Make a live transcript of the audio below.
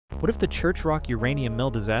What if the Church Rock uranium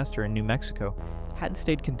mill disaster in New Mexico hadn't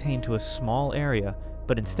stayed contained to a small area,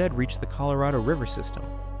 but instead reached the Colorado River system?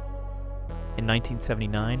 In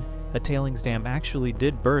 1979, a tailings dam actually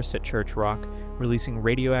did burst at Church Rock, releasing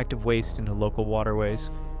radioactive waste into local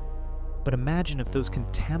waterways. But imagine if those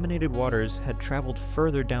contaminated waters had traveled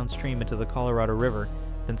further downstream into the Colorado River,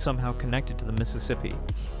 then somehow connected to the Mississippi.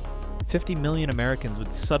 50 million Americans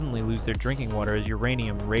would suddenly lose their drinking water as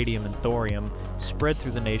uranium, radium, and thorium spread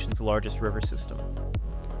through the nation's largest river system.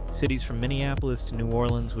 Cities from Minneapolis to New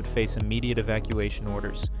Orleans would face immediate evacuation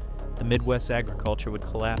orders. The Midwest's agriculture would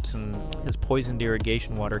collapse, and as poisoned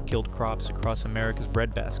irrigation water killed crops across America's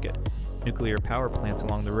breadbasket, nuclear power plants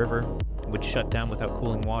along the river would shut down without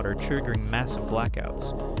cooling water, triggering massive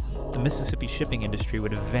blackouts. The Mississippi shipping industry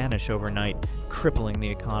would vanish overnight, crippling the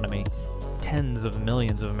economy. Tens of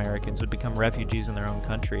millions of Americans would become refugees in their own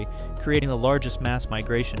country, creating the largest mass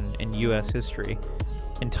migration in U.S. history.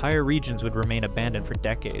 Entire regions would remain abandoned for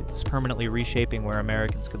decades, permanently reshaping where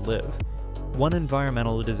Americans could live. One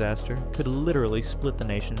environmental disaster could literally split the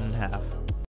nation in half.